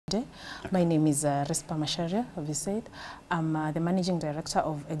today. My name is Risper Macharia, as you said. I'm the Managing Director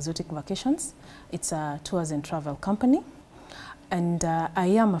of Exotic Vacations. It's a tours and travel company. And I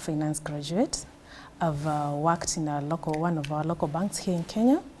am a finance graduate. I've worked in one of our local banks here in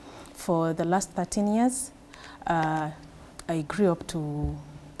Kenya for the last 13 years. I grew up to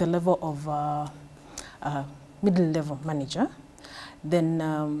the level of middle-level manager.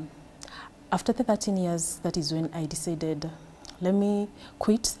 Then after the 13 years, that is when I decided, let me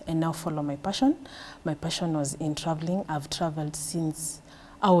quit and now follow my passion. My passion was in traveling. I've traveled since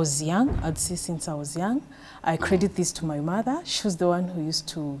I was young. I'd say since I was young. I credit this to my mother. She was the one who used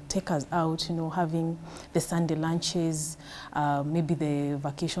to take us out, you know, having the Sunday lunches, maybe the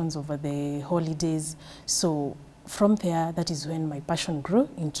vacations over the holidays. So from there, that is when my passion grew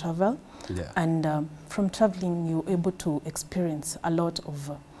in travel. Yeah. And from traveling, you're able to experience a lot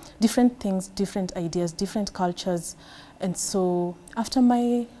of different things, different ideas, different cultures. And so after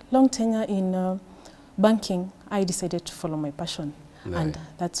my long tenure in banking, I decided to follow my passion. Right. And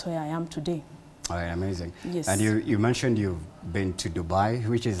that's where I am today. All right, amazing. Yes. And you mentioned you've been to Dubai,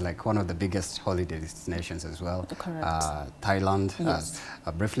 which is like one of the biggest holiday destinations as well. Correct. Thailand. Yes.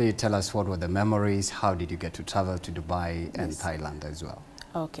 Briefly tell us what were the memories, how did you get to travel to Dubai and Thailand as well?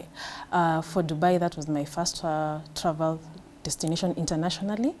 Okay. For Dubai, that was my first travel destination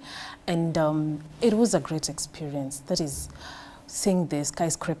internationally, and it was a great experience. That is seeing the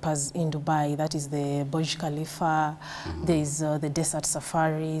skyscrapers in Dubai, that is the Burj Khalifa, there is the desert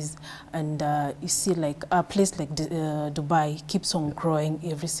safaris, and you see like a place like Dubai keeps on growing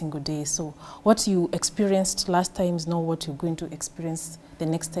every single day. So what you experienced last time is not what you're going to experience the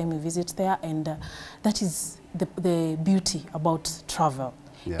next time you visit there, and that is the beauty about travel.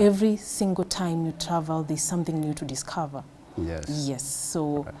 Yeah. Every single time you travel, there's something new to discover. Yes. Yes.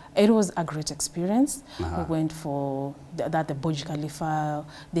 So it was a great experience. We went for the Burj Khalifa.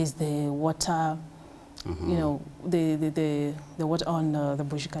 There's the water, you know, the water on the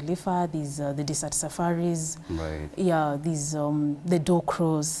Burj Khalifa. There's the desert safaris. Right. Yeah. These the door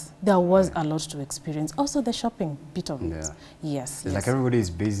cruise. There was a lot to experience. Also the shopping bit of it. Yeah. Yes. It's like everybody is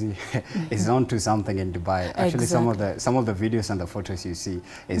busy. It's on to something in Dubai. Actually, exactly. some of the videos and the photos you see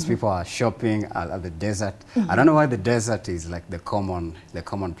is people are shopping at the desert. I don't know why the desert is like the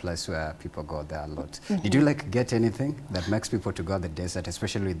common place where people go there a lot. Did you like get anything that makes people to go to the desert,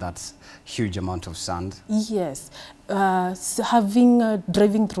 especially with that huge amount of sand? Yes. So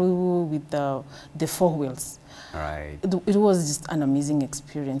driving through with the four wheels. Right. It was just an amazing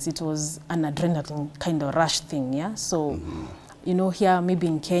experience. It was an adrenaline kind of rush thing, yeah? So, you know, here maybe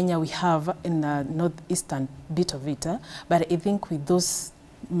in Kenya we have in the northeastern bit of it, but I think with those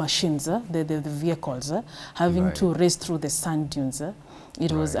machines, the vehicles, having to race through the sand dunes,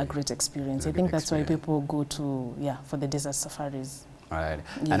 it was a great experience. I think that's why people go to, for the desert safaris. All right.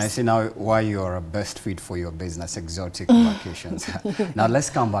 Yes. And I see now why you are a best fit for your business, Exotic Vacations. Now let's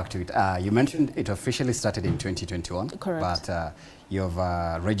come back to it. You mentioned it officially started in 2021. Correct. But you've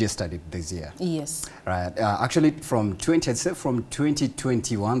registered it this year. Yes. Right. Actually, from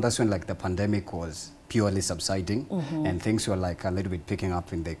 2021, that's when like the pandemic was purely subsiding and things were like a little bit picking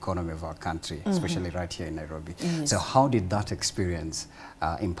up in the economy of our country, especially right here in Nairobi. Yes. So how did that experience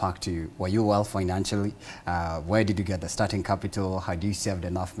impact you? Were you well financially? Where did you get the starting capital? Had you saved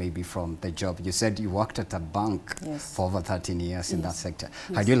enough maybe from the job? You said you worked at a bank for over 13 years in that sector.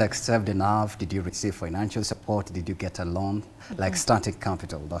 Had you like saved enough? Did you receive financial support? Did you get a loan? Like starting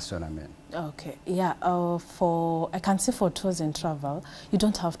capital, that's what I mean. Okay, yeah, I can say for tours and travel, you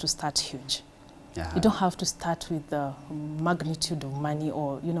don't have to start huge. You don't have to start with the magnitude of money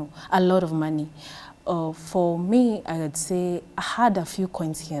or, you know, a lot of money. For me, I would say I had a few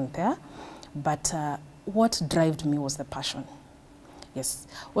coins here and there, but what drove me was the passion. Yes,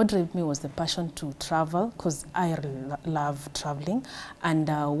 what drove me was the passion to travel, because I love traveling. And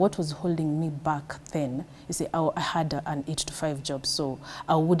what was holding me back then, you see, I had an 8-to-5 job, so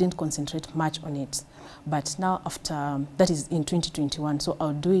I wouldn't concentrate much on it. But now after, that is in 2021, so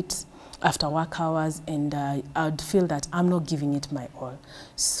I'll do it after work hours, and I'd feel that I'm not giving it my all.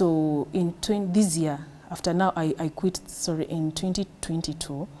 So in this year, after now, I quit, in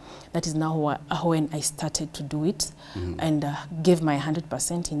 2022. That is now when I started to do it and gave my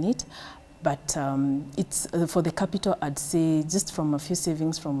 100% in it. But it's for the capital, I'd say just from a few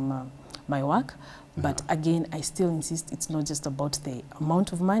savings from my work. But again, I still insist it's not just about the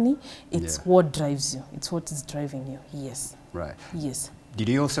amount of money, it's what drives you. It's what is driving you, yes. Right. Yes. Did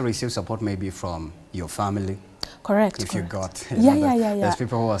you also receive support maybe from your family? Correct. If you got, Yeah. There's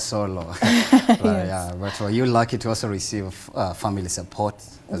people who are solo. But, Yes. yeah, but were you lucky to also receive family support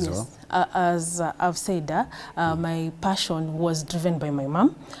as well? As I've said, my passion was driven by my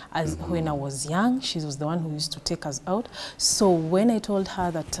mom. When I was young, she was the one who used to take us out. So when I told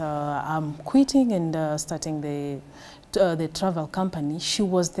her that I'm quitting and starting the travel company, she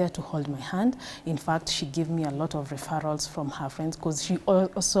was there to hold my hand. In fact, she gave me a lot of referrals from her friends because she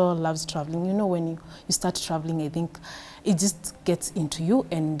also loves traveling. You know, when you start traveling, I think it just gets into you,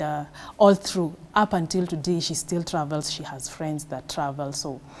 and all through, up until today, she still travels. She has friends that travel.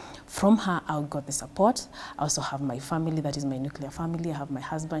 So from her, I got the support. I also have my family, that is my nuclear family. I have my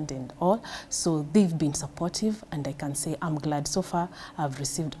husband and all. So they've been supportive, and I can say I'm glad so far I've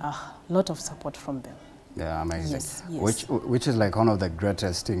received a lot of support from them. Yeah, amazing. Yes, yes. Which is like one of the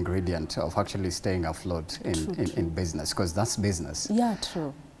greatest ingredients of actually staying afloat in business, because that's business. Yeah,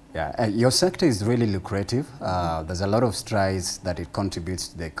 true. Yeah, your sector is really lucrative. There's a lot of strides that it contributes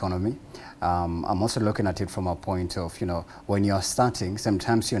to the economy. I'm also looking at it from a point of, you know, when you're starting,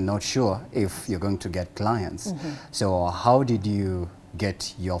 sometimes you're not sure if you're going to get clients. So how did you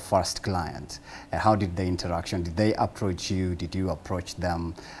get your first client? How did the interaction, did they approach you? Did you approach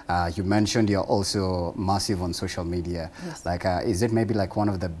them? You mentioned you're also massive on social media. Yes. Like, is it maybe like one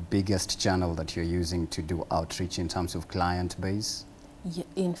of the biggest channel that you're using to do outreach in terms of client base? Yeah,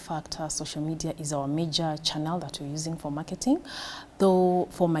 in fact, social media is our major channel that we're using for marketing. Though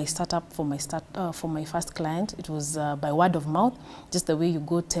for my startup, for my first client, it was by word of mouth, just the way you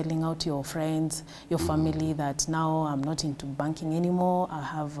go telling out your friends, your family that now I'm not into banking anymore. I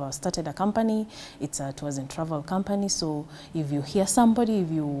have started a company. It's a tours and travel company. So if you hear somebody,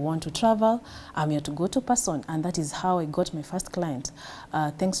 if you want to travel, I'm here to go to person. And that is how I got my first client.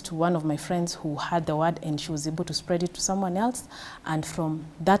 Thanks to one of my friends who had the word and she was able to spread it to someone else. And from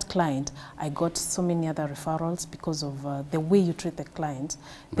that client, I got so many other referrals because of the way you treat the client.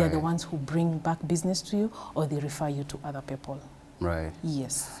 They're the ones who bring back business to you, or they refer you to other people. Right.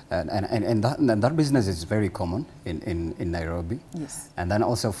 Yes. And that business is very common in Nairobi. Yes. And then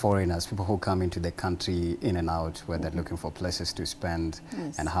also foreigners, people who come into the country in and out, where they're looking for places to spend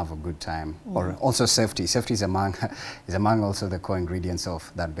and have a good time. Or also safety. Safety is among also the core ingredients of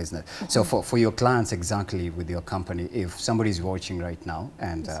that business. So for your clients exactly with your company, if somebody is watching right now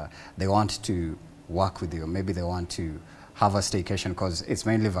and they want to work with you, maybe they want to have a staycation, because it's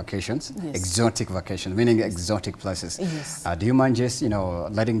mainly vacations, exotic vacations, meaning exotic places. Yes. Do you mind just, you know,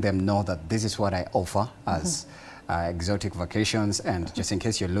 letting them know that this is what I offer as exotic vacations, and just in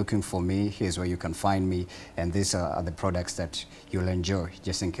case you're looking for me, here's where you can find me, and these are the products that you'll enjoy,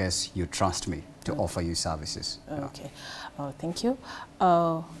 just in case you trust me to offer you services. Okay. Thank you.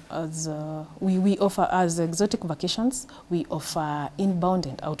 We offer, as exotic vacations, we offer inbound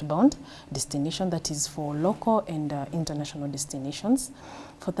and outbound destination, that is for local and international destinations.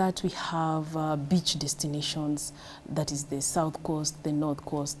 For that, we have beach destinations, that is the south coast, the north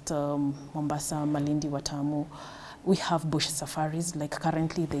coast, Mombasa, Malindi, Watamu. We have bush safaris, like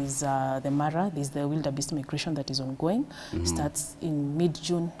currently there's the Mara, there's the wildebeest migration that is ongoing. Starts in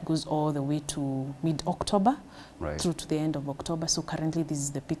mid-June, goes all the way to mid-October, through to the end of October. So currently this is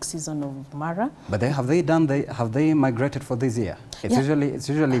the peak season of Mara. But have they migrated for this year? It's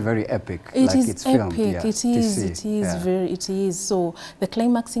usually very epic. It is epic. It is. So the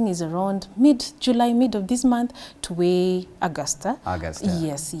climaxing is around mid-July, mid of this month to August.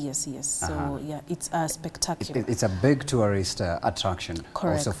 Yes. So yeah, it's spectacular. It's a big tourist attraction.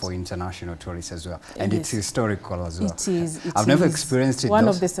 Correct. Also for international tourists as well. And it's historical as well. It is. I've never experienced it. One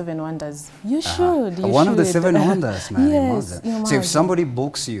of the 7 wonders. You should. One of the 7 wonders, man. Yes. Imagine. So if somebody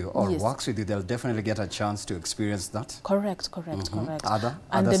books you or works with you, they'll definitely get a chance to experience that. Correct. Other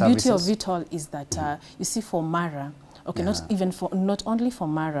and the services? beauty of it all is that you see, for Mara, not only for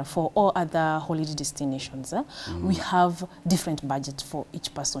Mara, for all other holiday destinations, we have different budgets for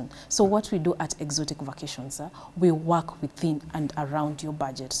each person. So what we do at Exotic Vacations, we work within and around your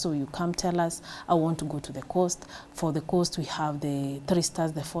budget. So you come tell us, I want to go to the coast. For the coast, we have the 3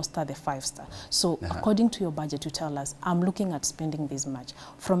 stars, the 4 star, the 5 star. So according to your budget, you tell us, I'm looking at spending this much.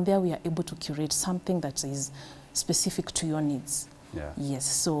 From there, we are able to curate something that is specific to your needs. Yes,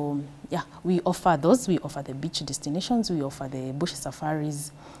 so yeah, we offer those. We offer the beach destinations, we offer the bush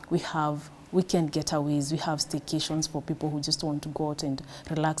safaris, we have weekend getaways, we have staycations for people who just want to go out and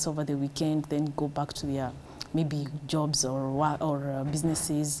relax over the weekend, then go back to their maybe jobs or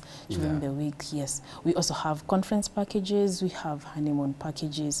businesses during the week. Yes, we also have conference packages, we have honeymoon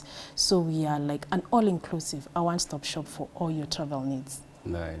packages, so we are like an all-inclusive, a one-stop shop for all your travel needs.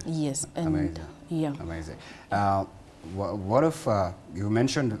 Right. Yes, and amazing. yeah, amazing. What if you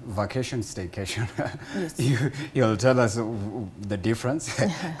mentioned vacation, staycation? Yes. You'll tell us the difference,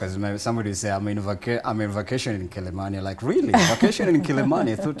 because somebody say I'm in vacation in Kilimani. Like, really, vacation in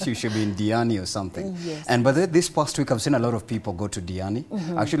Kilimani? I thought you should be in Diani or something. Yes. And but this past week, I've seen a lot of people go to Diani.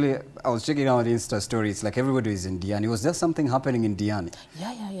 Actually, I was checking out Insta stories. Like, everybody is in Diani. Was there something happening in Diani?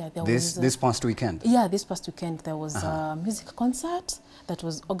 Yeah. This past weekend. Yeah, this past weekend there was a music concert that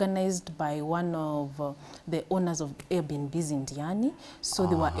was organized by one of the owners of Airbnbs in Diani. So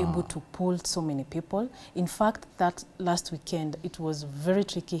they were able to pull so many people. In fact, that last weekend, it was very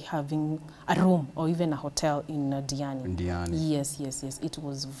tricky having a room or even a hotel in Diani. In Diani. Yes. It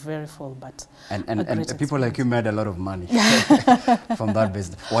was very full, but and people like you made a lot of money from that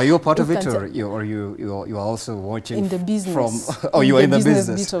business. Were you a part of it, or you are also watching in the business? Oh, you were in the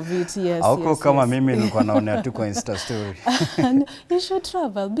business. Bit of it, yes. How come mimi nilikuwa naona tu kwa Insta story? You should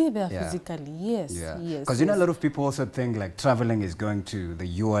travel, be there physically. Yes. Because you know, a lot of people also think like traveling is going to the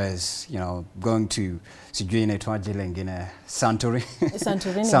US, you know, going to Santorini.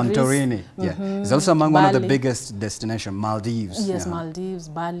 Yeah. It's also among one of the biggest destinations, Maldives. Yes, Maldives,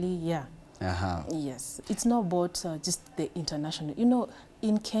 Bali, yeah. Yes. It's not about just the international. You know,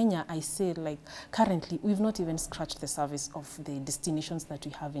 in Kenya, I say, like, currently, we've not even scratched the surface of the destinations that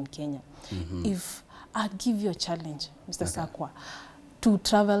we have in Kenya. If I'd give you a challenge, Mr. Sakwa, to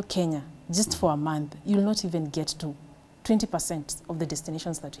travel Kenya just for a month, you'll not even get to 20% of the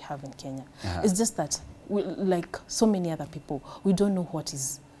destinations that we have in Kenya. It's just that, like so many other people, we don't know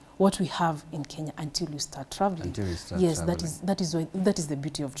what we have in Kenya until you start traveling. Yes, traveling. That is the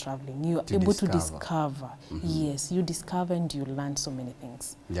beauty of traveling. You are able to discover. Yes, you discover and you learn so many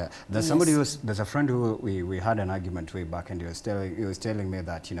things. Yeah, there's there's a friend who we had an argument way back, and he was telling me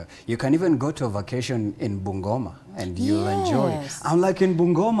that, you know, you can even go to a vacation in Bungoma and you'll enjoy it. I'm like, in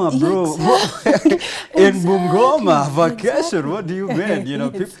Bungoma, bro. Exactly. In Bungoma, vacation, what do you mean? You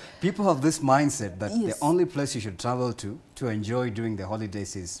know, people have this mindset that the only place you should travel to enjoy during the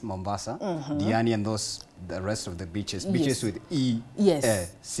holidays is Mombasa, Diani, and the rest of the beaches. Beaches with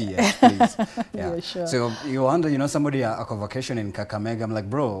E-C-S, please. Yeah, sure. So you wonder, you know, somebody a vacation in Kakamega, I'm like,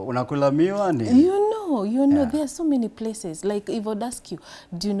 bro, unakula miwani? You know, there are so many places. Like, if I'd ask you,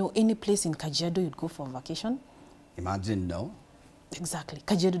 do you know any place in Kajiado you'd go for vacation? Imagine, no. Exactly.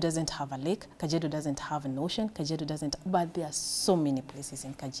 Kajiado doesn't have a lake. Kajiado doesn't have an ocean. Kajiado doesn't. But there are so many places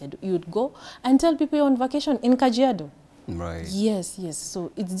in Kajiado. You'd go and tell people you're on vacation in Kajiado. Right. Yes.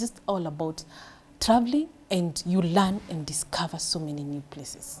 So it's just all about traveling, and you learn and discover so many new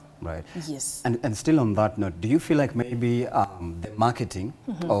places. Right. Yes. And still on that note, do you feel like maybe the marketing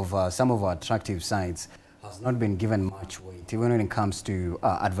of some of our attractive sites has not been given much weight, even when it comes to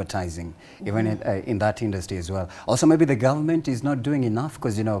advertising, even in that industry as well? Also, maybe the government is not doing enough,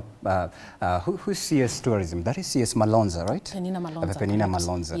 because, you know, who's CS Tourism? That is CS Malonza, right? Penina Malonza. Penina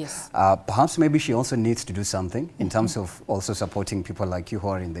Malonza. Yes. Perhaps maybe she also needs to do something in terms of also supporting people like you who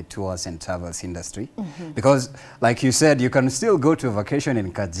are in the tours and travels industry. Because, like you said, you can still go to a vacation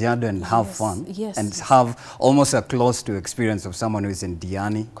in Kajiado and have fun, and have almost a close to experience of someone who is in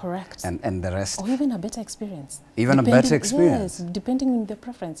Diani. Correct. And the rest. Or even a better experience. Even a better experience. Yes, depending on their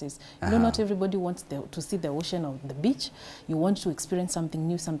preferences. You know, not everybody wants to see the ocean or the beach. You want to experience something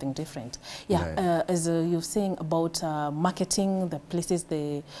new, something different. Yeah, as you're saying about marketing the places,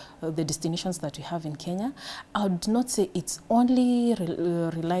 the destinations that we have in Kenya, I would not say it's only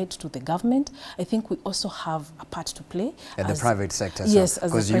relied to the government. I think we also have a part to play. At the private sector. Yes, so,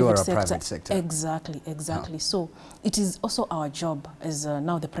 because you are a private sector. Exactly. So it is also our job as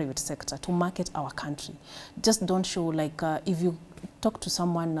now the private sector to market our country. Just don't show, like, if you talk to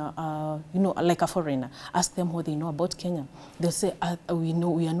someone, you know, like a foreigner, ask them what they know about Kenya. They'll say,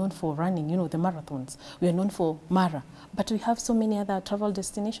 we are known for running, you know, the marathons. We are known for Mara. But we have so many other travel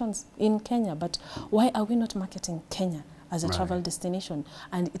destinations in Kenya. But why are we not marketing Kenya as a travel destination?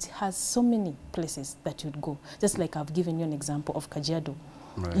 And it has so many places that you'd go. Just like I've given you an example of Kajiado.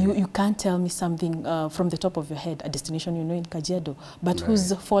 You can't tell me something from the top of your head, a destination you know in Kajiado, but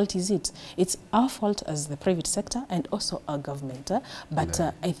whose fault is it? It's our fault as the private sector and also our government. But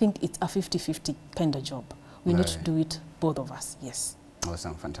I think it's a 50-50 kind of job. We need to do it, both of us, yes.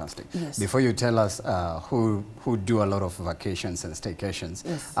 Awesome, fantastic. Yes. Before you tell us who do a lot of vacations and staycations,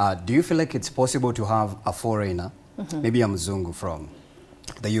 do you feel like it's possible to have a foreigner, maybe a Mzungu from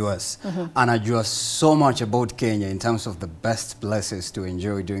the US, anajua so much about Kenya in terms of the best places to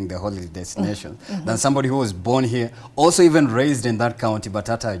enjoy during the holiday destination than somebody who was born here, also even raised in that county, but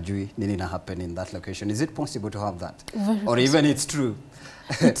hata ajui nini na happen in that location? Is it possible to have that? Or even it's true?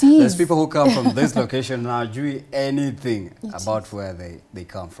 There's people who come from this location and ajui anything about where they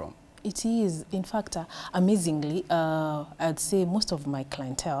come from. It is. In fact, amazingly, I'd say most of my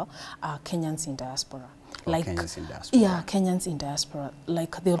clientele are Kenyans in diaspora. Like, Kenyans in diaspora? Yeah, Kenyans in diaspora.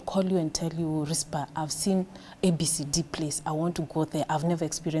 Like, they'll call you and tell you, Risper, I've seen ABCD place. I want to go there. I've never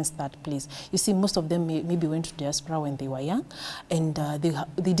experienced that place. You see, most of them maybe went to diaspora when they were young, and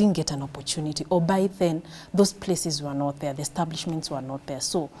they didn't get an opportunity. Or by then, those places were not there. The establishments were not there.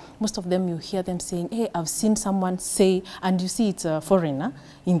 So most of them, you hear them saying, hey, I've seen someone say, and you see it's a foreigner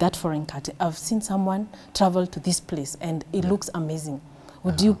in that foreign country, I've seen someone travel to this place, and it looks amazing.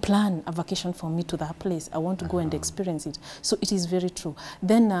 Would you plan a vacation for me to that place? I want to go and experience it. So it is very true.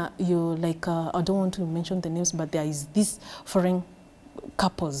 Then you like, I don't want to mention the names, but there is this foreign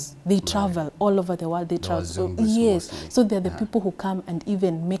couples. They travel all over the world. They travel. Yes. Mostly. So they're the people who come and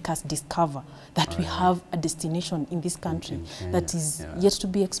even make us discover that we have a destination in this country that is yet to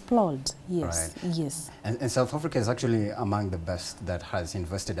be explored. Yes. Yes. And South Africa is actually among the best that has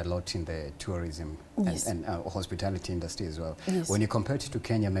invested a lot in the tourism and hospitality industry as well. Yes. When you compare it to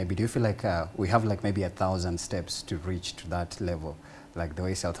Kenya, maybe do you feel like we have like maybe 1,000 steps to reach to that level, like the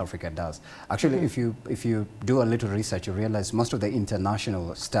way South Africa does? Actually, if you do a little research, you realize most of the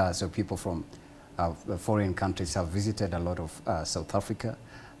international stars or people from foreign countries have visited a lot of South Africa,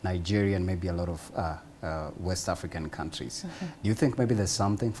 Nigeria, and maybe a lot of West African countries. Do you think maybe there's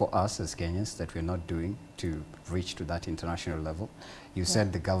something for us as Kenyans that we're not doing to reach to that international level? You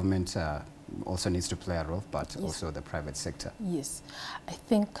said the government also needs to play a role, but also the private sector. Yes. I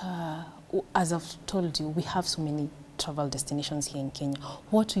think, as I've told you, we have so many travel destinations here in Kenya.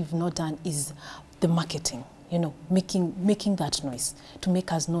 What we've not done is the marketing, you know, making that noise to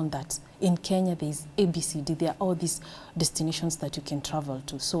make us known that in Kenya there is ABCD, there are all these destinations that you can travel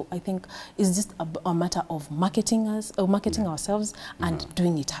to. So I think it's just a matter of marketing ourselves and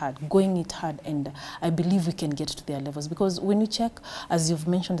doing it hard, going it hard, and I believe we can get to their levels. Because when you check, as you've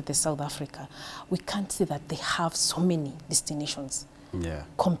mentioned, the South Africa, we can't say that they have so many destinations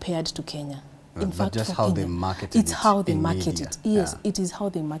compared to Kenya. In fact, just how they market it. It's how they market it. Yes, it is how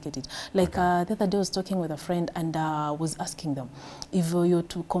they market it. Like the other day I was talking with a friend and was asking them, if you were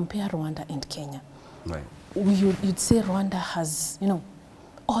to compare Rwanda and Kenya, you'd say Rwanda has, you know,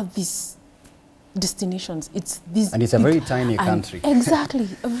 all these destinations. It's these, and it's a very tiny country. Exactly,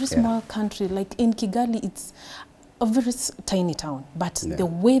 a very small country. Like in Kigali, it's a very tiny town, but the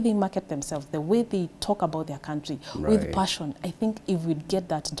way they market themselves, the way they talk about their country with passion, I think if we'd get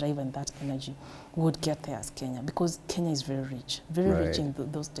that drive and that energy, we would get there as Kenya, because Kenya is very rich in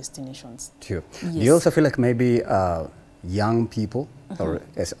those destinations. Sure. Yes. Do you also feel like maybe young people, or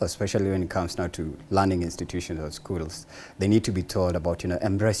especially when it comes now to learning institutions or schools, they need to be told about, you know,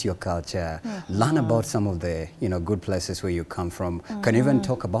 embrace your culture, learn about some of the, you know, good places where you come from, can even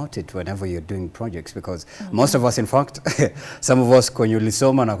talk about it whenever you're doing projects, because most of us, in fact, some of us kwenye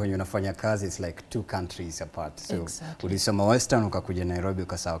ulisoma na kwenye unafanya kazi, it's like 2 countries apart. So ulisoma Western ukakuja Nairobi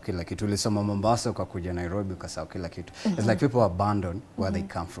ukasahau kila kitu, ulisoma Mombasa ukakuja Nairobi ukasahau kila kitu. It's like people abandon where they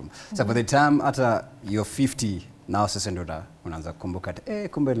come from. So by the time after you're 50, now sasa ndo unaanza kukumbuka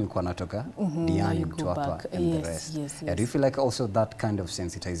kumbe nilikuwa natoka Diani Mtwapa and the rest. Do you feel like also that kind of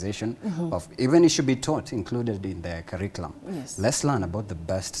sensitization of, even it should be taught, included in the curriculum? Let's learn about the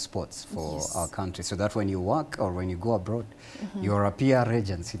best spots for our country, so that when you work or when you go abroad, you're a PR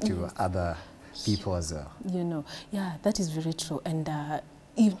agency to other people as well. You know, that is very true. And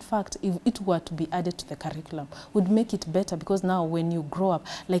in fact, if it were to be added to the curriculum, would make it better, because now when you grow up,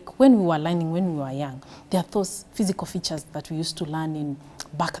 like when we were learning, when we were young, there are those physical features that we used to learn in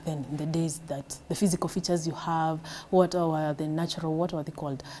back then, in the days, that the physical features you have, what are the natural, what are they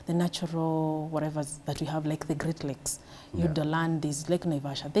called? The natural whatever that we have, like the Great Lakes. You'd learn this Lake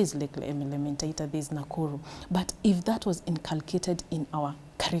Naivasha, there's Lake Elementaita, there's Nakuru. But if that was inculcated in our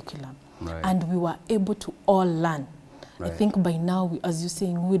curriculum, and we were able to all learn, I think by now, as you're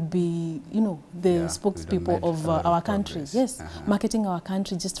saying, we'd be, you know, the spokespeople of our country. Marketing our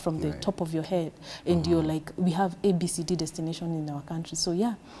country just from the top of your head. And you're like, we have ABCD destination in our country. So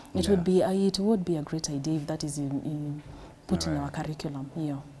it would be a great idea if that is put in our curriculum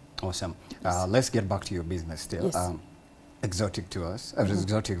here. Awesome. Let's get back to your business still. Exotic tours,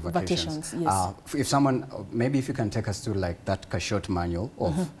 exotic vacations. If someone, maybe if you can take us through like that short manual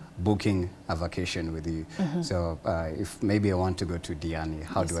of booking a vacation with you. So if maybe I want to go to Diani,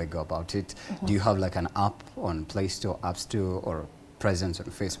 how do I go about it? Do you have like an app on Play Store, App Store, or presence on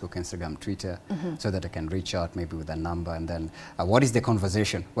Facebook, Instagram, Twitter, so that I can reach out maybe with a number? And then what is the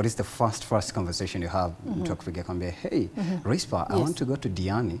conversation? What is the first conversation you have? Hey, Risper, I want to go to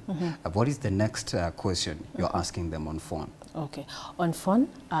Diani. What is the next question you're asking them on phone? Okay. On phone,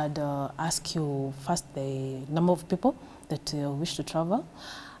 I'd ask you first the number of people that wish to travel.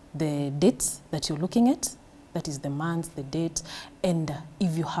 the dates that you're looking at, that is the month, the date, and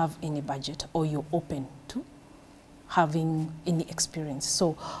if you have any budget or you're open to having any experience.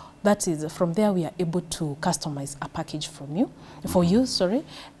 So that is, from there we are able to customize a package for you, sorry.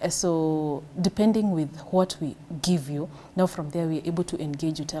 So depending with what we give you, now from there we are able to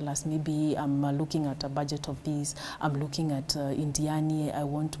engage you, tell us maybe I'm looking at a budget of this, I'm looking at Indiani, I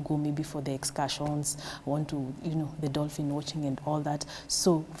want to go maybe for the excursions, I want to, you know, the dolphin watching and all that.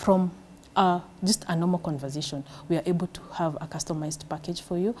 So from just a normal conversation, we are able to have a customized package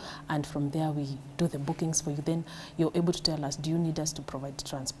for you, and from there we do the bookings for you. Then you're able to tell us, do you need us to provide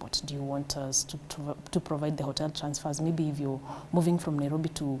transport? Do you want us to provide the hotel transfers? Maybe if you're moving from Nairobi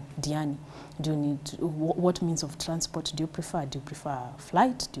to Diani, do you need what means of transport do you prefer? Do you prefer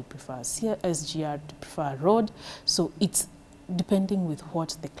flight? Do you prefer SGR? Do you prefer road? So it's depending with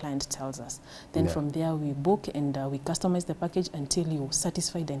what the client tells us. Then from there we book and we customize the package until you're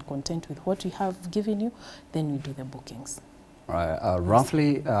satisfied and content with what we have given you. Then we do the bookings. Right.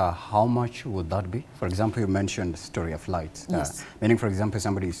 Roughly, how much would that be? For example, you mentioned the story of flights. Yes. Meaning, for example,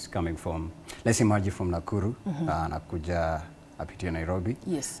 somebody is coming from, let's imagine from Nakuru, anakuja apitia Nairobi.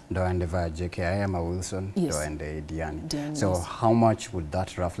 Yes. Ndo aende via JKI ama Wilson, yes. ndo aende Diani. Diani. So yes. how much would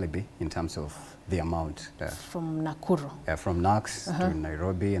that roughly be in terms of the amount? From Nakuru. From Nax to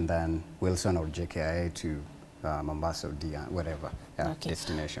Nairobi, and then Wilson or JKI to Mombasa or Diani, whatever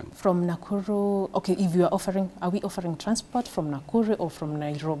destination. From Nakuru, okay, if you are offering, are we offering transport from Nakuru or from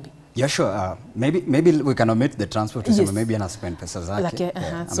Nairobi? Yeah, sure. Maybe we can omit the transport to yes. Maybe ana spend pesa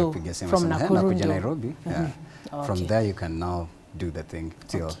zake. So from Nakuru to Nairobi. Okay. From there you can now do the thing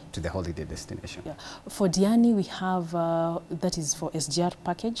to the holiday destination. Yeah. For Diani, we have, that is for SGR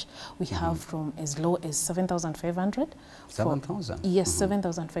package, we have from as low as 7,500. 7,000? Yes,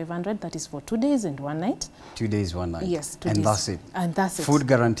 7,500. That is for 2 days and 1 night. 2 days, 1 night? Yes, 2 days. And that's it? And that's it. Food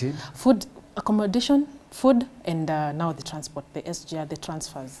guaranteed? Food, accommodation, food, and now the transport, the SGR, the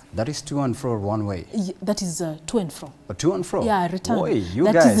transfers. That is to and fro one way? That is to and fro. To and fro? Yeah, return. Boy, you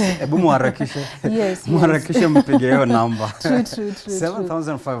that guys, ebu muharakishe. Yes, muharakishe mpige hiyo number. True.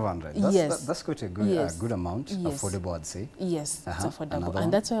 7,500. That's quite a good, good amount. Yes. Affordable, I'd say. Yes, it's affordable.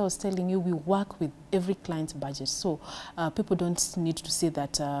 And that's why I was telling you, we work with every client's budget. So people don't need to say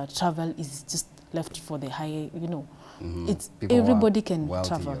that travel is just left for the high, you know. It's people everybody can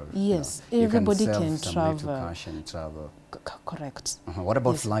travel. Yes, everybody can travel. Cash and travel. Correct. What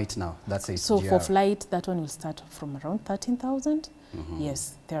about flight now? That's a so for flight, that one will start from around 13,000.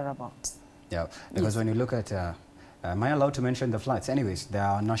 Yes, thereabouts. Yeah, because when you look at, am I allowed to mention the flights? Anyways, there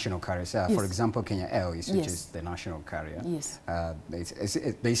are national carriers. For example, Kenya Airways, which is the national carrier. Yes.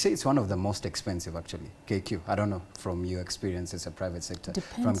 They say it's one of the most expensive, actually. KQ. I don't know from your experience as a private sector.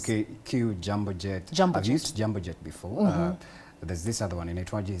 Depends. From KQ, Jumbo Jet. I've used Jumbo Jet before. There's this other one in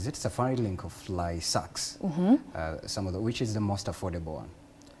Etwaji. Is it Safari Link or Fly Sax? Which is the most affordable one?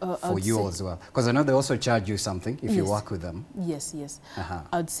 For you as well, because I know they also charge you something if you work with them. Yes.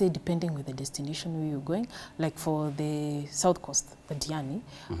 I'd say depending with the destination where you're going, like for the South Coast, the Diani,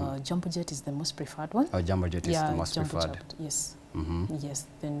 Jumbo Jet is the most preferred one. Oh, Jumbo Jet is the most preferred. Yes. Yes.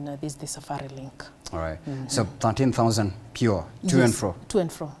 Then there's the Safari Link. All right. So 13,000 pure to and fro. To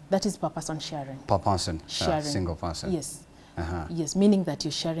and fro. That is per person sharing. Per person. Sharing. Single person. Yes. Yes, meaning that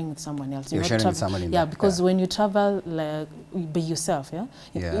you're sharing with someone else. You're sharing with someone in because when you travel like by yourself,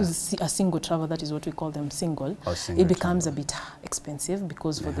 a single travel, that is what we call them single, it becomes a bit expensive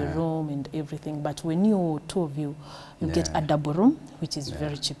because for the room and everything. But when you two of you, you get a double room, which is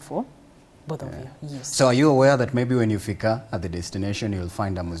very cheap for both of you. Yes. So are you aware that maybe when you fika at the destination, you'll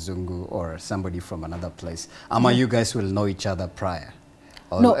find a Muzungu or somebody from another place? Ama you guys will know each other prior?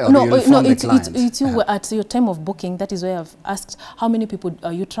 No, it's you at your time of booking. That is why I've asked how many people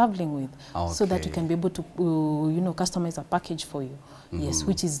are you traveling with, so that you can be able to, customize a package for you. Yes,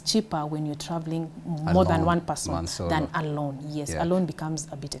 which is cheaper when you're traveling more than one person than alone. Yes, alone becomes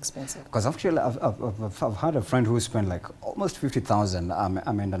a bit expensive. Because actually, I've had a friend who spent like almost 50,000.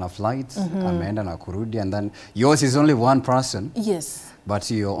 I'm in a flight, I'm in a kurudi, and then yours is only one person. Yes. But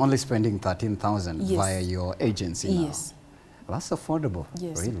you're only spending 13,000 via your agency now. Yes. That's affordable.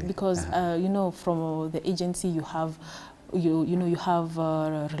 Yes, really. Because from the agency you have, you have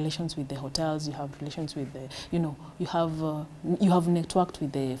relations with the hotels, you have relations with the, you have networked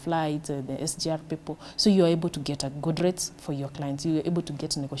with the flights, the SGR people, so you are able to get a good rates for your clients. You are able to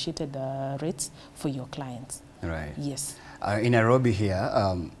get negotiated rates for your clients. Right. Yes. In Nairobi here,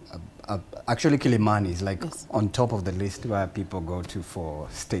 actually Kilimani is like on top of the list where people go to for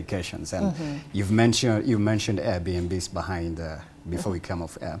staycations. And you've mentioned Airbnbs behind before we come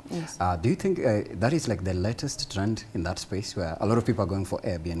off air. Yes. Do you think that is like the latest trend in that space where a lot of people are going for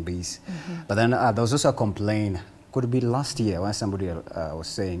Airbnbs? But then there was also a complaint, could be last year, when somebody was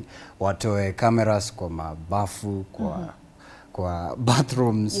saying watoe cameras kwa mabafu, kwa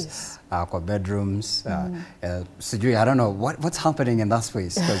bathrooms, kwa bedrooms. Sijui, I don't know what's happening in that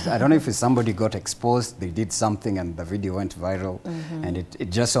space, because I don't know if somebody got exposed, they did something and the video went viral, and it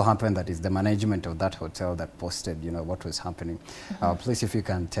just so happened that it's the management of that hotel that posted, you know, what was happening. Please, if you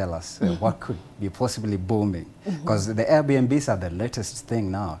can tell us what could be possibly booming, because the Airbnbs are the latest thing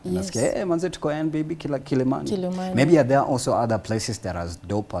now. Yes. Manze tuko Airbnb Kilimani. Maybe there are also other places that are as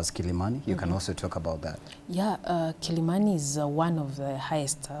dope as Kilimani. You can also talk about that. Yeah, Kilimani is one of the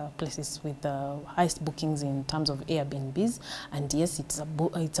highest places with the highest bookings in terms of Airbnbs, and yes,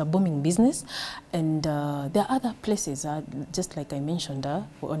 it's a booming business. And there are other places, just like I mentioned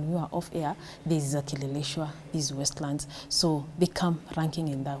when we were off air, there's Kileleshwa, these Westlands, so they come ranking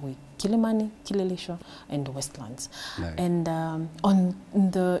in that way. Kilimani, Kileleshwa, and Westlands. Nice. And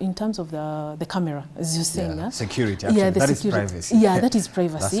in terms of the camera, as you're saying, security. Actually, that is privacy. Yeah, that is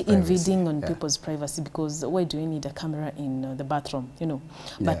privacy. That's invading on people's privacy, because why do you need a camera in the bathroom? You know,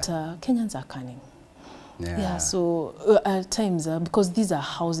 but Kenyans are cunning. Yeah, so at times, because these are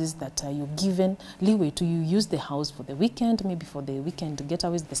houses that you're given leeway to, you use the house for the weekend, maybe for the weekend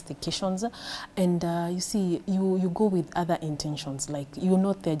getaways, the staycations, and you see, you go with other intentions, like you're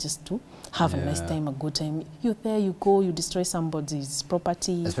not there just to have a nice time, a good time. You're there, you go, you destroy somebody's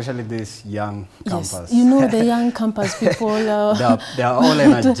property. Especially this young campus. Yes, you know, the young campus people. They are all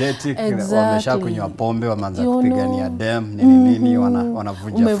energetic. Wamesha kunywa pombe, wameanza kupigania dem, nini,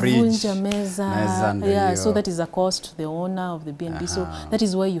 wanavunja fridge, meza, so that is a cost to the owner of the B&B. So that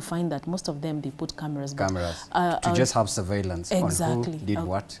is why you find that most of them, they put cameras. To just have surveillance on who did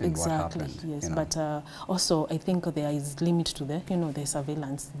what and what happened. Yes, you know. but also I think there is limit to the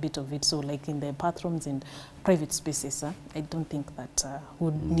surveillance bit of it. So like in the bathrooms and private spaces, I don't think that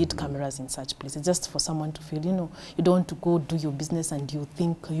would need cameras in such places. Just for someone to feel, you don't want to go do your business and you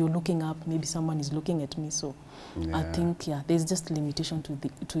think you're looking up, maybe someone is looking at me. So I think, there's just limitation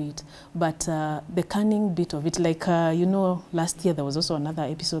to it. But the cunning bit of it, like, last year there was also another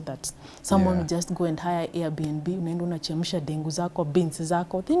episode that someone would just go and hire Airbnb, unaenda unachemsha dengu zako, beans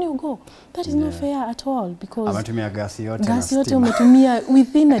zako, then you go. That is not fair at all, because ametumia gasi yote umetumia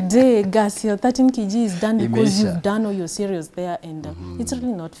within a day. Gas, your 13 kg is done because you've done all your cereals there, and it's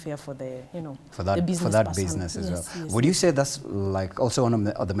really not fair for the, the business business as well. Yes. Would you say that's like also one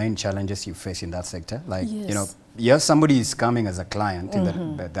of the main challenges you face in that sector? Like, yes, somebody is coming as a client,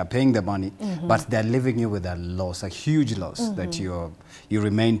 they're paying the money, but they're leaving you with a loss, a huge loss that you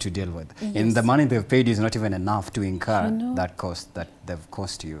remain to deal with. Yes. And the money they've paid you is not even enough to incur that cost that they've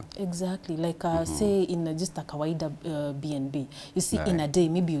cost you. Exactly. Like, say, in just a kawaida B&B, you see, in a day,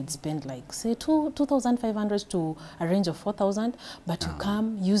 maybe you'd spend like, say, 2,500 to a range of 4,000, but you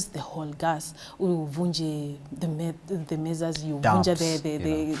come, use the whole gas, uvunje the mesas, you vunja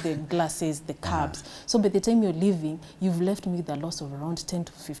the glasses, the cups. So by the time you're leaving, you've left me with a loss of around 10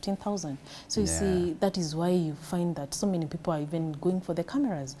 to 15,000. So you see, that is why you find that so many people are even going for the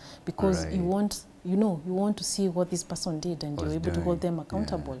cameras, because you want, you want to see what this person did, and you're able to hold them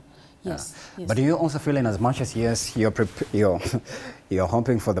accountable. Yes. But do you also feel, in as much as you're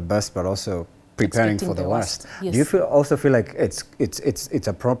hoping for the best, but also preparing for the worst? Yes. Do you also feel like it's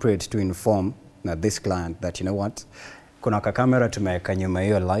appropriate to inform this client that, you know what, kuna kamera tumeweka nyuma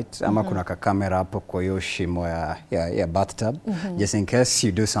hiyo light, ama kuna kamera hapo kwa hiyo shimo ya bathtub, just in case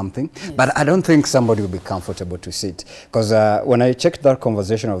you do something. But I don't think somebody will be comfortable to sit, because when I checked that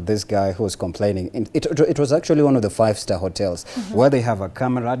conversation of this guy who was complaining, it was actually one of the 5-star hotels where they have a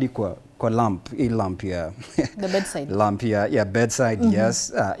camera hadi kwa lamp, the bedside lamp, bedside,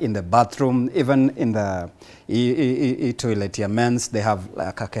 yes, in the bathroom, even in the toilet, men's, they have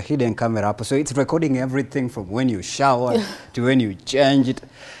like a hidden camera up, so it's recording everything from when you shower to when you change it.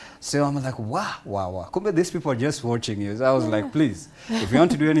 So I'm like, wow. Kumbe these people are just watching you. So I was like, please, if you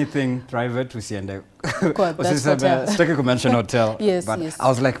want to do anything private, usiende. Sitaki kumention hotel. But I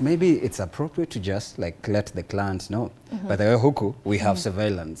was like, maybe it's appropriate to just like let the clients know. By the way, huku, we have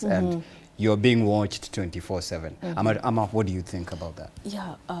surveillance, and you're being watched 24/7. Ama, what do you think about that?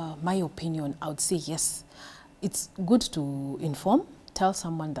 Yeah, my opinion, I would say yes. It's good to inform, tell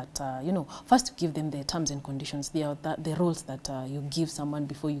someone that, you know, first you give them the terms and conditions. They are the rules that you give someone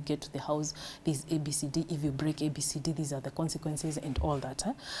before you get to the house. There's ABCD. If you break ABCD, these are the consequences and all that.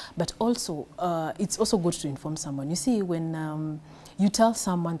 But also, it's also good to inform someone. You see, when you tell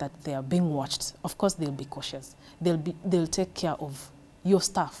someone that they are being watched, of course they'll be cautious. They'll take care of your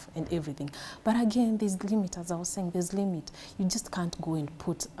stuff and everything. But again, there's limit, as I was saying, there's limit. You just can't go and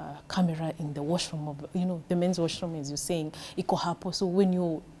put a camera in the washroom of, you know, the men's washroom, as you're saying, iko hapo. So when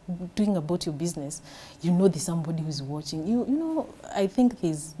you're doing about your business, you know there's somebody who's watching. You know, I think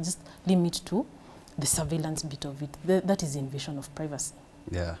there's just limit to the surveillance bit of it. That is the invasion of privacy.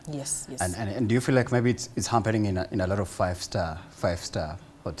 Yeah. Yes, yes. And do you feel like maybe it's happening in a lot of five-star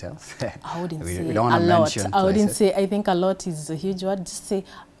hotels? I wouldn't say we don't a lot. I wouldn't places. say, I think a lot is a huge word. Just say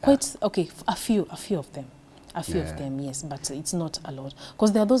quite, okay, a few of them. A few of them, yes, but it's not a lot.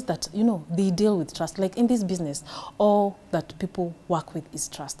 Because there are those that, you know, they deal with trust. Like in this business, all that people work with is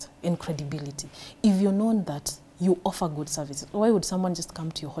trust and credibility. If you're known that you offer good services, why would someone just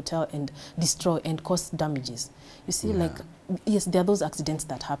come to your hotel and destroy and cause damages? You see, like, yes, there are those accidents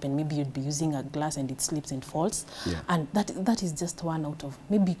that happen. Maybe you'd be using a glass and it slips and falls. And that is just one out of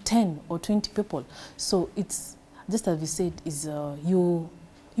maybe 10 or 20 people. So it's, just as we said, is you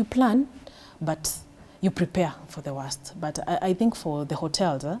plan, but you prepare for the worst. But I think for the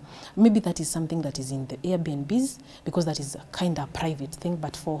hotels, maybe that is something that is in the Airbnbs, because that is a kind of private thing.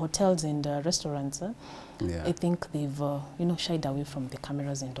 But for hotels and restaurants, I think they've you know, shied away from the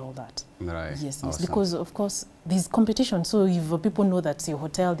cameras and all that. Right. Yes, awesome. because of course there's competition. So if people know that your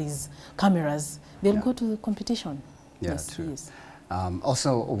hotel there's cameras, they'll go to the competition. Yeah, yes, true. Yes.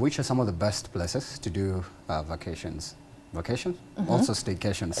 Also, which are some of the best places to do vacations? Vacation? Also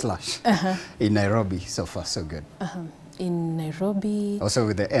staycation / in Nairobi. So far, so good. In Nairobi. Also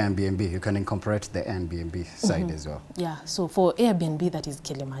with the Airbnb, you can incorporate the Airbnb side as well. Yeah, so for Airbnb, that is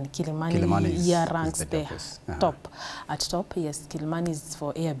Kilimani. Kilimani ranks the top. At top, yes, Kilimani is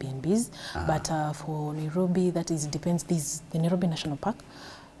for Airbnbs. But for Nairobi, that is, depends, this the Nairobi National Park.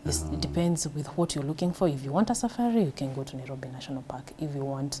 Yes, it depends with what you're looking for. If you want a safari, you can go to Nairobi National Park. If you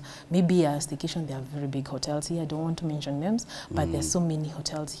want maybe a staycation, there are very big hotels here. I don't want to mention names, but there's so many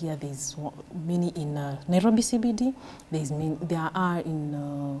hotels here. There's many in Nairobi CBD. There are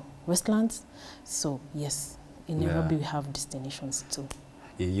in Westlands. So yes, in Nairobi we have destinations too.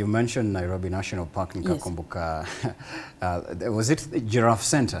 You mentioned Nairobi National Park in Kakumbuka. Was it Giraffe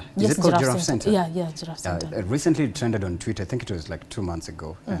Center? Yes, is it called Giraffe Center? Yeah, Giraffe Center. It recently trended on Twitter. I think it was like 2 months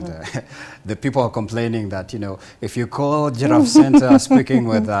ago. And the people are complaining that, you know, if you call Giraffe Center speaking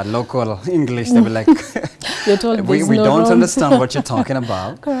with local English, they'll be like, you're told we no don't room. understand what you're talking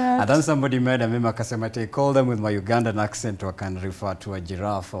about. Correct. And then somebody made a meme, I call them with my Ugandan accent, or I can refer to a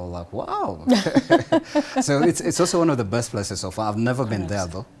giraffe, or like, wow. So it's also one of the best places so far. I've never been there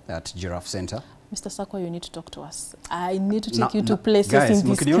though, at Giraffe Center. Mr. Sakwa, you need to talk to us. I need to take you to places guys, in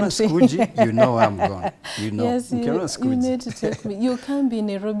this country. You know where I'm going. You know. Yes, you need to take me. You can't be in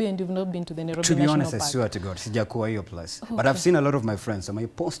Nairobi and you've not been to the Nairobi National Park. To be honest, I swear to God, sijakuwa hiyo place. But I've seen a lot of my friends, so my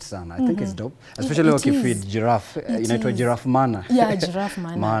post sana. I think it's dope. Especially wakifeed giraffe, inaitwa giraffe mana. Yeah, giraffe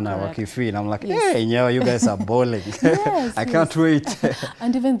mana. Mana wakifeed. I'm like, hey, you guys are bowling. Yes, I can't wait.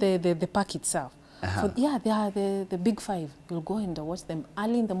 And even the park itself. Yeah, they are the big five. You'll go and watch them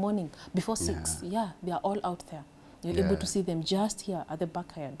early in the morning, before 6. Yeah, they are all out there. You're able to see them just here at the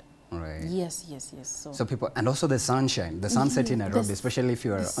backyard. Right. Yes. So people, and also the sunshine, the sunset in Nairobi, especially if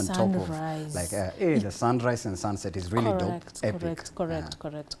you are on top of, like, the sunrise and sunset is really dope. Epic.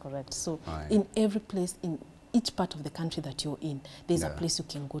 Correct. So in every place, in each part of the country that you're in, there's a place you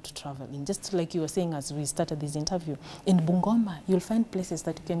can go to travel in. Just like you were saying as we started this interview, in Bungoma, you'll find places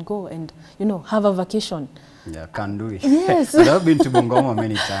that you can go and, you know, have a vacation. Yeah, Kandui. Yes. But I've been to Bungoma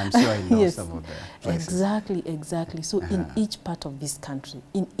many times, so I know some of the places. Exactly. So in each part of this country,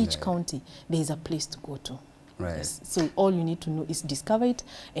 in each county, there's a place to go to. Right. Yes. So all you need to know is discover it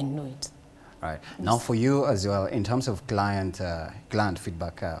and know it. Right. Now for you as well, in terms of client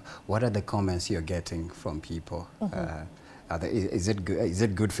feedback, what are the comments you're getting from people? Is it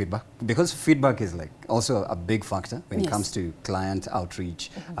good feedback? Because feedback is like also a big factor when it comes to client outreach,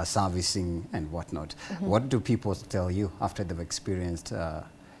 servicing and whatnot. What do people tell you after they've experienced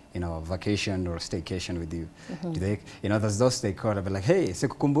you know, a vacation or a staycation with you? Do they, you know, there's those they call, like, hey,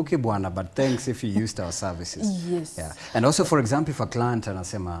 sikukumbuki bwana, but thanks if you used our services. Yes. Yeah. And also, for example, if a client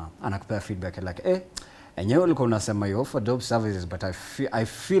anakupea feedback like, hey, And you ulikuwa unasema you offer dope services, but I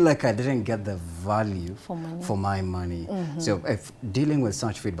feel like I didn't get the value for my money. So if dealing with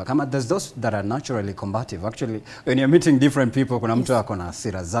such feedback, there's those that are naturally combative. Actually, when you're meeting different people, kuna mtu ako na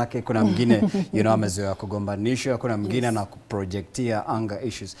hasira zake, kuna mwingine amezoea kugombanisha, kuna mwingine anakuprojectia anger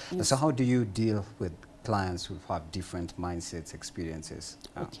issues. So how do you deal with clients who have different mindsets, experiences?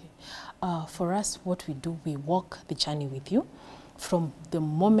 Okay. For us, what we do, we walk the journey with you from the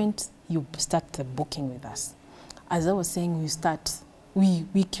moment you start the booking with us. As I was saying,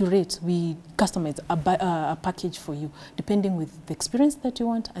 we curate, we customize a package for you, depending with the experience that you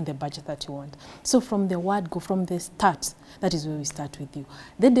want and the budget that you want. So from the start, that is where we start with you.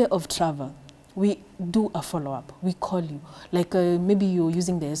 The day of travel, we do a follow-up. We call you. Like maybe you're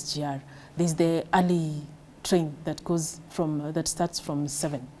using the SGR. There's the early train that that starts from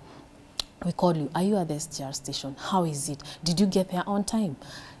 7. We call you. Are you at the SGR station? How is it? Did you get there on time?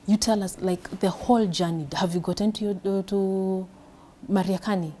 You tell us like the whole journey. Have you gotten to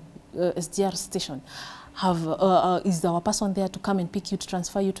Mariakani SGR station? Is our person there to come and pick you, to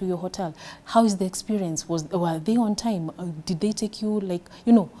transfer you to your hotel? How is the experience? Were they on time? Did they take you, like,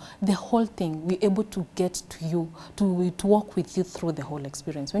 the whole thing? We're able to get to you, to walk with you through the whole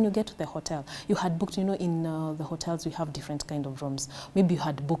experience. When you get to the hotel, you had booked, in the hotels we have different kind of rooms. Maybe you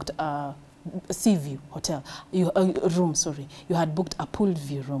had booked a sea view hotel, you had booked a pool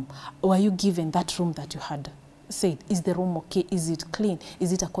view room. Were you given that room that you had said? Is the room okay? Is it clean?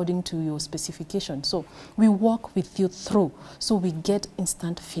 Is it according to your specification? So we walk with you through, so we get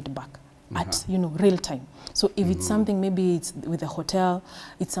instant feedback at real time. So if it's something, maybe it's with the hotel,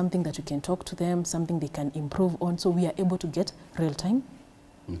 it's something that you can talk to them, something they can improve on, so we are able to get real time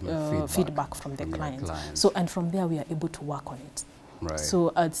feedback from the clients. So, and from there we are able to work on it. Right.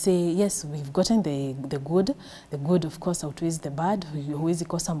 So I'd say yes, we've gotten the good. The good, of course, outweighs the bad. Huwezi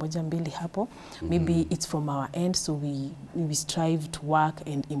kosa moja mbili hapo. Maybe it's from our end, so we strive to work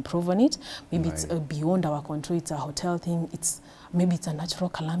and improve on it. Maybe it's beyond our control. It's a hotel thing. Maybe it's a natural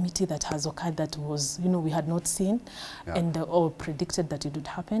calamity that has occurred that was, we had not seen and or predicted that it would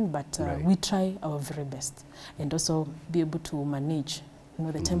happen. But we try our very best and also be able to manage,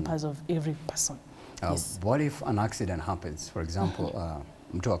 the tempers of every person. Yes. What if an accident happens? For example,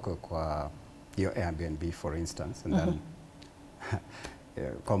 mtu ako kwa your Airbnb, for instance, and then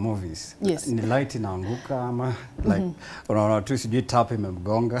kwa movies, ni light inaanguka ama like unaona tu sijui tap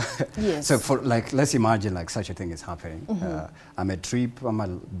imemgonga. So for let's imagine like such a thing is happening. I'm a trip, ama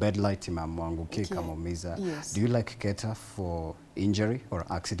bed light imemwangukia kamuumiza. Do you like cater for injury or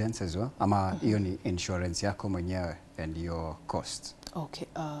accidents as well? Ama hiyo ni insurance yako mwenyewe and your cost? Okay.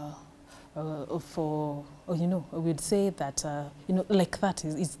 We'd say that, like that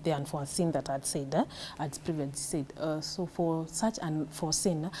is the unforeseen that I'd said, I'd previously said. So for such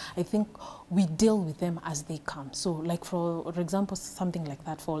unforeseen, I think we deal with them as they come. So like for example, something like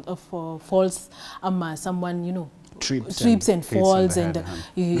that, for falls, someone, trips and falls and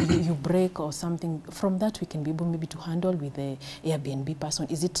you break or something. From that we can be able maybe to handle with the Airbnb person.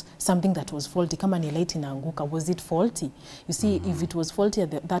 Is it something that was faulty? Kama ni light inaanguka, was it faulty? You see, if it was faulty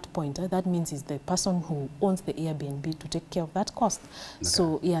at that point, that means it's the person who owns the Airbnb to take care of that cost.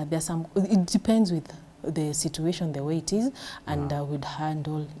 So yeah, it depends with the situation, the way it is, and we'd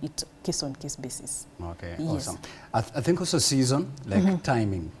handle it case-on-case basis. Okay, awesome. I think also season, like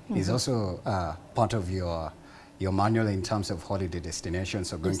timing, is also part of your manual in terms of holiday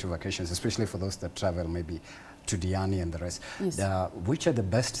destinations or going to vacations, especially for those that travel maybe to Diani and the rest. Which are the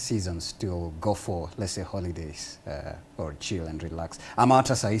best seasons to go for, let's say, holidays or chill and relax? Ama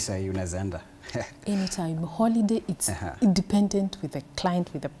hata saisa unazaenda. Anytime. Holiday, it's independent with the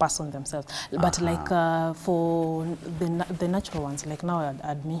client, with the person themselves. But like for the natural ones, like now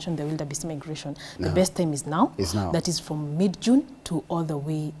I'd mentioned the wildebeest migration, the best time is now. That is from mid-June to all the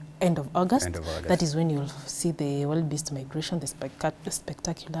way end of August. That is when you'll see the wildebeest migration, the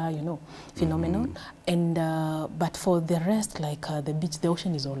spectacular, phenomenon. And but for the rest, like the beach, the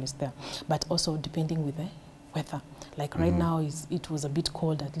ocean is always there. But also depending with the weather. Like right now, it was a bit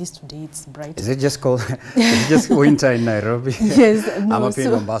cold. At least today it's bright. Is it just cold? Is it just winter in Nairobi? Yes. No, I'm up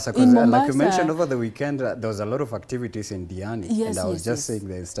in Mombasa. Because like you mentioned over the weekend, there was a lot of activities in Diani. And I was just saying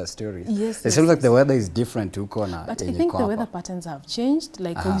the Insta stories. It seems like the weather is different too. But I think the weather patterns have changed.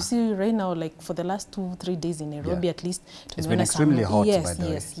 Like you see right now, like for the last 2-3 days in Nairobi at least. It's been extremely hot by the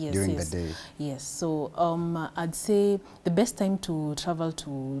way, during the day. Yes. So I'd say the best time to travel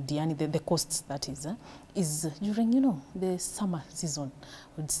to Diani, the coasts that is during, the summer season.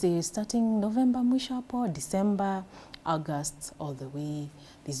 I would say starting November, mwisho hapo, December, August all the way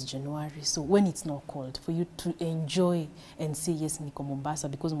this January. So when it's not cold, for you to enjoy and say, yes, Niko Mombasa,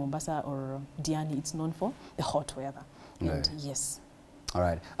 because Mombasa or Diani, it's known for the hot weather. And yes. All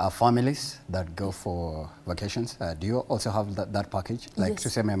right. Families that go for vacations, do you also have that package? Like to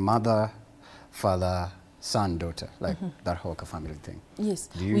say my mother, father, son, daughter, like that whole family thing? Yes.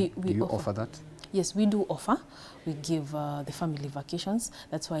 Do you offer that? Yes, we do offer. We give the family vacations.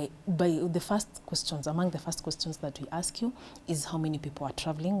 That's why among the first questions that we ask you is how many people are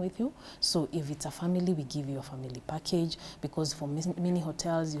traveling with you. So if it's a family, we give you a family package, because for many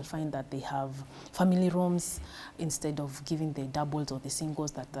hotels, you'll find that they have family rooms instead of giving the doubles or the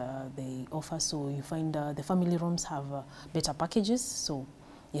singles that they offer. So you find the family rooms have better packages. So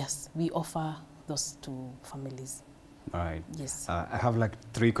yes, we offer those to families. All right. Yes. I have like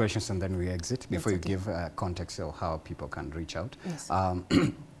 3 questions and then we exit before you give context of how people can reach out. Yes.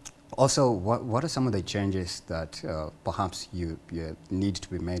 Also, what are some of the changes that perhaps you need to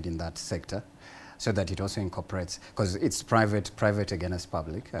be made in that sector so that it also incorporates, because it's private against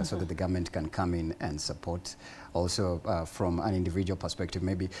public, so that the government can come in and support. Also, from an individual perspective,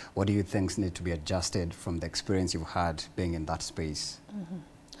 maybe what do you think need to be adjusted from the experience you've had being in that space?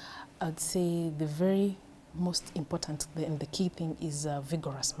 I'd say the very most important and the key thing is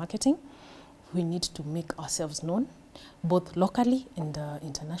vigorous marketing. We need to make ourselves known, both locally and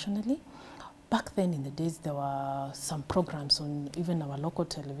internationally. Back then in the days, there were some programs on even our local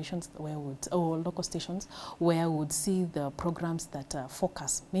televisions or local stations where we would see the programs that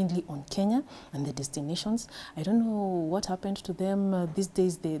focus mainly on Kenya and the destinations. I don't know what happened to them these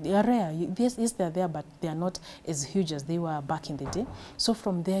days. They are rare. Yes, they're there, but they are not as huge as they were back in the day. So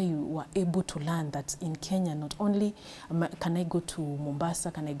from there, you were able to learn that in Kenya, not only can I go to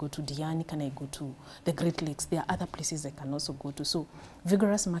Mombasa, can I go to Diani, can I go to the Great Lakes, there are other places I can also go to. So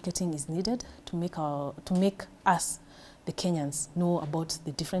vigorous marketing is needed to make us, the Kenyans, know about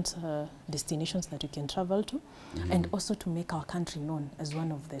the different destinations that we can travel to, and also to make our country known as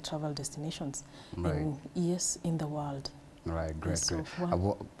one of the travel destinations in the world. Right, great, yes, great.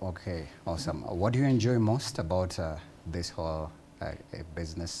 So Okay, awesome. What do you enjoy most about this whole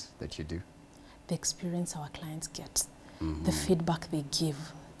business that you do? The experience our clients get, the feedback they give.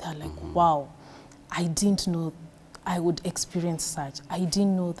 They're like, wow, I didn't know I would experience such. I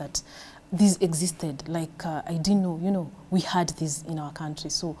didn't know that this existed. Like, I didn't know, we had this in our country.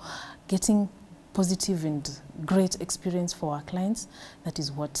 So getting positive and great experience for our clients, that is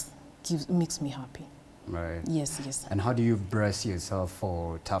what makes me happy. Right. Yes, yes. And how do you brace yourself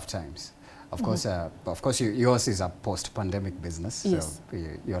for tough times? Of course, yours is a post-pandemic business, yes. So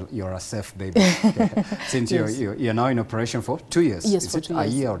you're a safe baby. Since you're now in operation for 2 years. Yes, is for it 2 years. A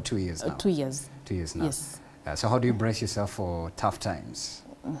year or 2 years now? 2 years. 2 years now. Yes. So how do you brace yourself for tough times?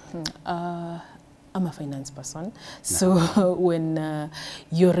 I'm a finance person, so when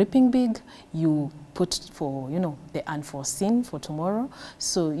you're reaping big, you put for the unforeseen for tomorrow.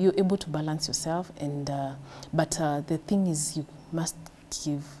 So you're able to balance yourself, and but the thing is, you must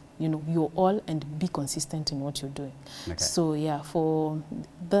give your all and be consistent in what you're doing. Okay. So yeah, for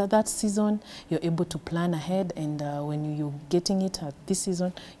that season, you're able to plan ahead, and when you're getting it at this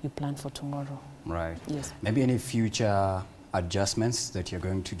season, you plan for tomorrow. Right. Yes. Maybe any future adjustments that you're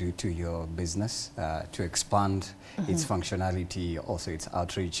going to do to your business to expand its functionality, also its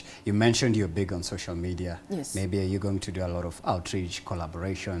outreach. You mentioned you're big on social media. Yes. Maybe are you going to do a lot of outreach,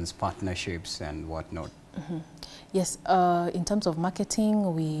 collaborations, partnerships, and whatnot? Yes, in terms of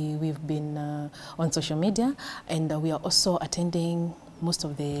marketing, we've been on social media, and we are also attending most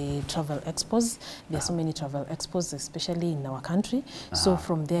of the travel expos. There are so many travel expos, especially in our country. So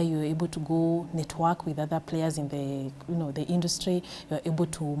from there, you're able to go network with other players in the the industry. You're able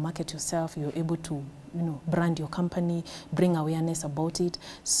to market yourself. You're able to brand your company, bring awareness about it.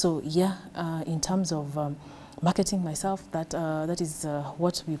 So yeah, in terms of marketing myself, that is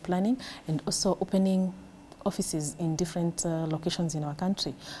what we're planning, and also opening offices in different locations in our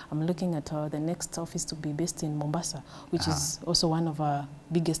country. I'm looking at the next office to be based in Mombasa, which is also one of our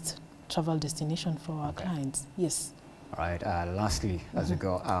biggest travel destinations for our clients. Yes. All right. Lastly, as we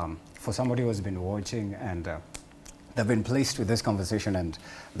go, for somebody who has been watching and they've been pleased with this conversation and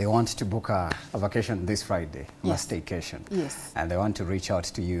they want to book a vacation this Friday, a staycation. Yes. And they want to reach out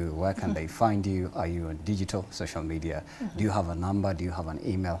to you. Where can they find you? Are you on digital, social media? Do you have a number? Do you have an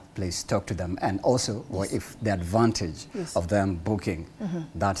email? Please talk to them. And also, what if the advantage of them booking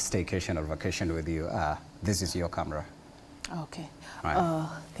that staycation or vacation with you, this is your camera. Okay. Right.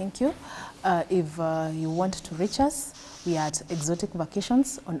 Thank you. If you want to reach us, we are at Exotic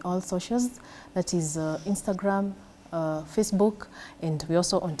Vacations on all socials. That is Instagram, Facebook, and we're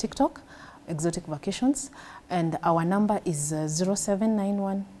also on TikTok, Exotic Vacations. And our number is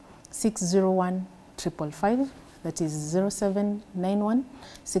 0791 601 555. That is 0791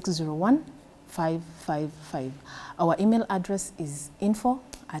 601 555. Our email address is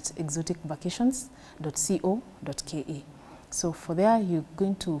info@exoticvacations.co.ke. So for there, you're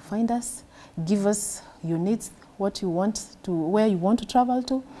going to find us. Give us your needs, what you want to, where you want to travel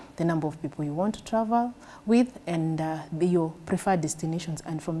to, the number of people you want to travel with, and your preferred destinations.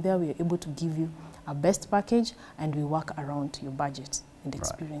 And from there, we are able to give you a best package, and we work around your budget and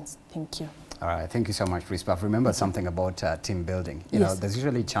experience. Right. Thank you. All right, thank you so much, Risper. I've remembered something about team building. You know, there's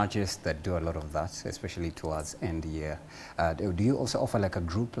usually churches that do a lot of that, especially towards end year. Do you also offer like a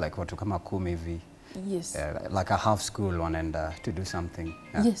group, like what to come up maybe? Yes. Like a half school one, and to do something?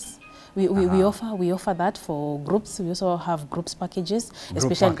 Yes. We offer that for groups. We also have groups packages.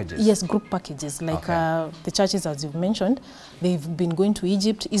 Group packages? Yes, group packages. Like the churches, as you've mentioned, they've been going to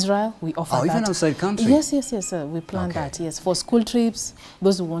Egypt, Israel. We offer that. Even outside country? Yes. We plan that, yes. For school trips,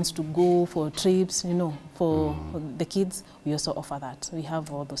 those who want to go for trips, you know, for the kids, we also offer that. We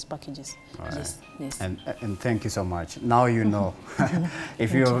have all those packages. Right. Yes. And thank you so much. Now you know.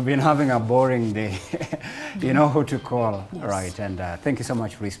 If you've been having a boring day, you know who to call. Yes. Right. And thank you so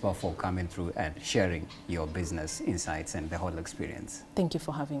much, Risper, for coming through and sharing your business insights and the whole experience. Thank you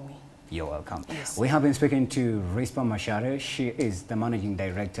for having me. You're welcome. Yes. We have been speaking to Risper Macharia. She is the Managing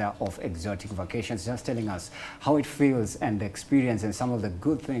Director of Exotic Vacations, just telling us how it feels and the experience and some of the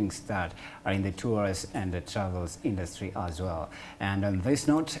good things that are in the tours and the travels industry as well. And on this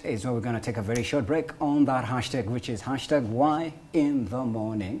note is where we're going to take a very short break on that hashtag, which is hashtag Y in the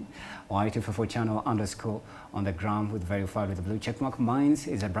morning. Y254 channel _ on the gram with verified with the blue checkmark. Mine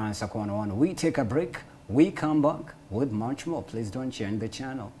is at Brian Sakwana. We take a break. We come back with much more. Please don't change the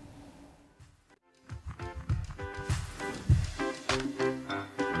channel.